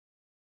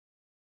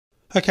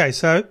Okay,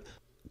 so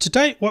to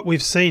date what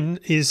we've seen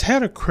is how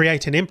to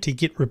create an empty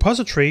Git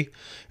repository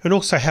and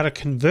also how to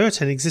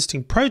convert an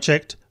existing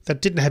project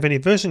that didn't have any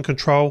version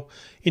control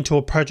into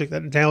a project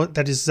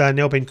that is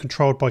now being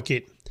controlled by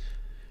Git.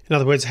 In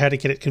other words, how to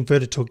get it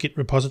converted to a Git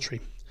repository.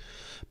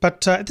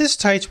 But at this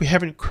stage we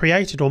haven't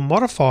created or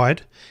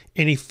modified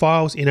any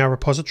files in our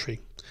repository.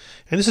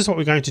 And this is what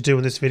we're going to do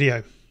in this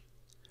video.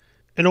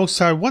 And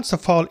also, once the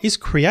file is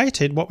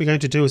created, what we're going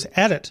to do is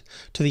add it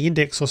to the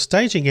index or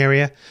staging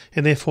area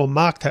and therefore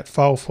mark that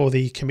file for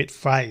the commit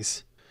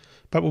phase.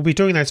 But we'll be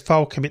doing those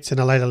file commits in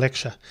a later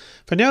lecture.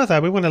 For now though,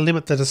 we want to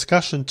limit the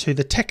discussion to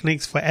the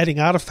techniques for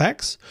adding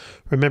artifacts,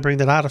 remembering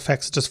that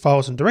artifacts are just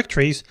files and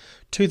directories,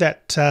 to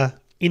that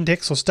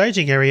index or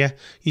staging area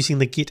using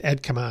the git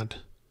add command.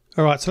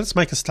 Alright, so let's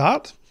make a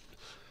start.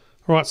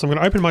 Alright, so I'm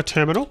going to open my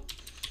terminal.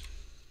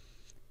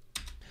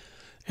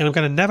 And I'm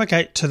going to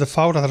navigate to the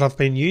folder that I've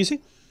been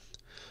using,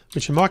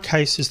 which in my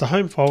case is the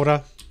home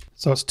folder.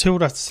 So it's /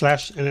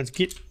 and it's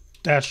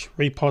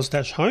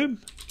git-repos-home. And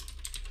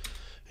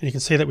you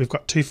can see that we've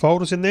got two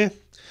folders in there.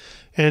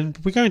 And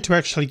we're going to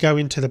actually go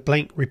into the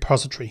blank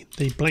repository,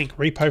 the blank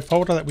repo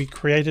folder that we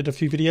created a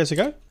few videos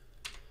ago.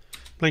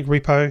 Blank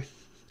repo.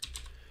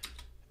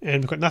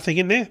 And we've got nothing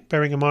in there,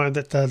 bearing in mind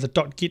that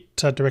the .git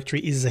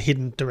directory is a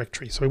hidden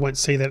directory. So we won't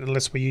see that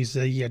unless we use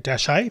the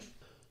 -a.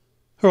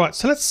 Alright,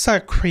 so let's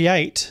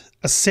create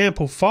a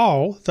sample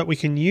file that we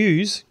can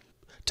use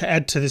to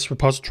add to this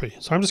repository.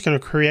 So I'm just going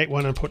to create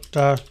one and put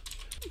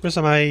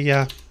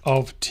resume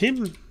of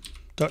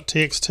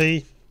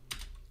tim.txt.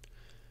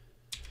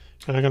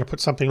 And I'm going to put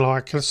something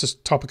like, let's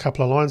just type a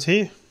couple of lines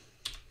here.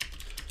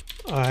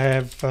 I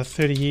have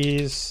 30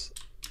 years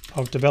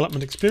of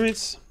development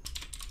experience.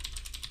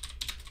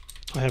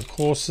 I have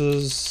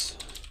courses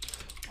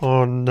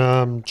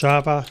on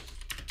Java,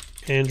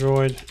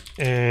 Android,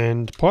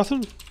 and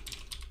Python.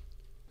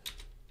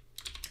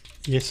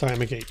 Yes, I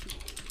am a geek.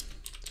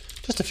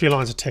 Just a few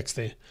lines of text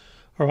there.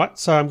 Alright,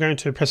 so I'm going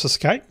to press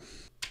escape,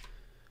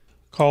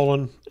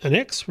 colon and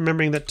X,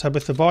 remembering that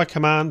with the by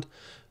command,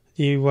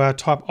 you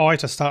type I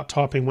to start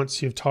typing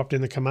once you've typed in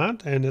the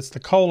command, and it's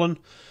the colon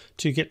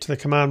to get to the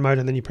command mode,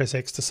 and then you press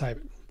X to save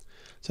it.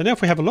 So now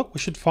if we have a look, we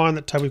should find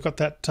that we've got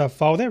that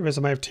file there,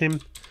 resume of Tim,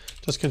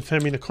 just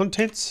confirming the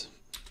contents.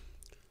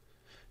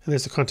 And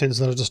there's the contents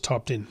that I just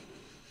typed in.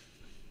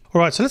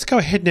 Alright, so let's go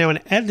ahead now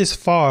and add this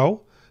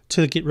file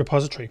to the Git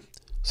repository.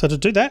 So to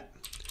do that,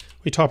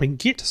 we type in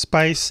git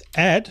space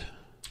add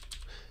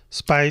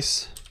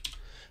space,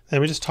 then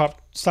we just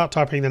start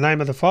typing the name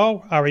of the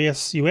file,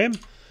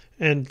 resum,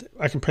 and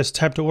I can press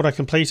tab to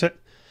auto-complete it.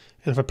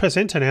 And if I press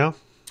enter now,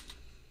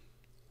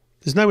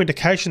 there's no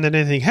indication that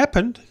anything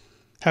happened.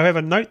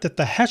 However, note that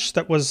the hash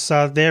that was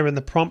there in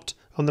the prompt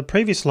on the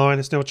previous line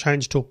is now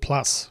changed to a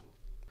plus.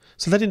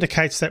 So that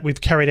indicates that we've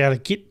carried out a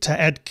git to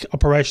add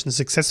operation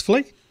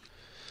successfully.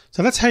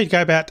 So that's how you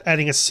go about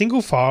adding a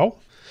single file,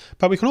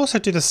 but we can also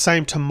do the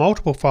same to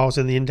multiple files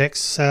in the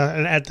index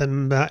and add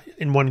them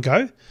in one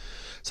go.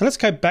 So let's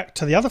go back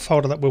to the other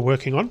folder that we're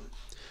working on,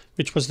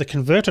 which was the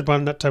converted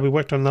one that we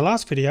worked on in the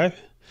last video. And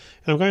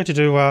I'm going to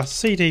do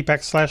cd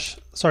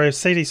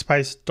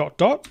space ...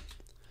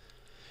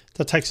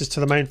 That takes us to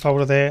the main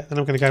folder there. Then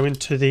I'm going to go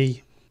into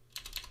the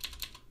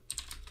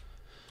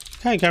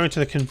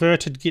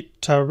converted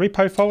git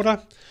repo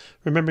folder,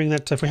 remembering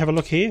that if we have a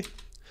look here,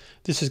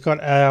 this has got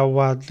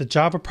our the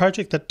Java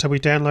project that we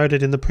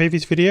downloaded in the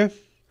previous video.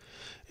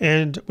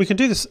 And we can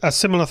do this a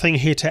similar thing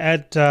here to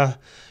add the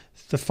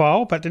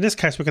file, but in this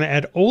case we're going to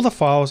add all the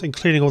files,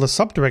 including all the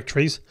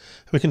subdirectories.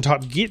 We can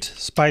type git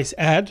space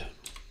add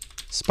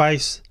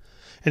space,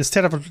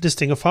 instead of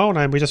listing a file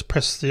name, we just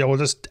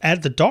just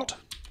add the dot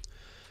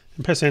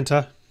and press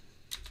enter.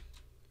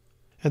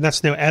 And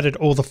that's now added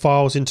all the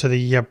files into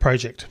the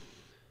project.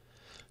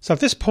 So at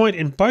this point,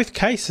 in both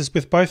cases,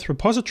 with both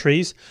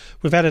repositories,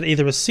 we've added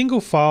either a single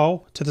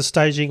file to the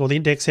staging or the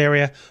index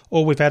area,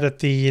 or we've added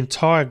the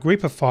entire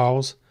group of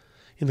files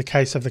in the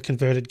case of the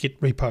converted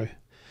Git repo.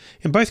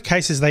 In both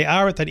cases, they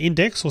are at that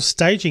index or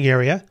staging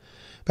area,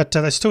 but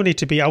they still need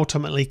to be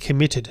ultimately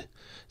committed.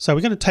 So we're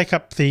going to take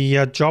up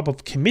the job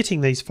of committing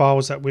these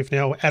files that we've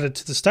now added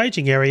to the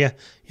staging area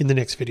in the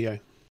next video.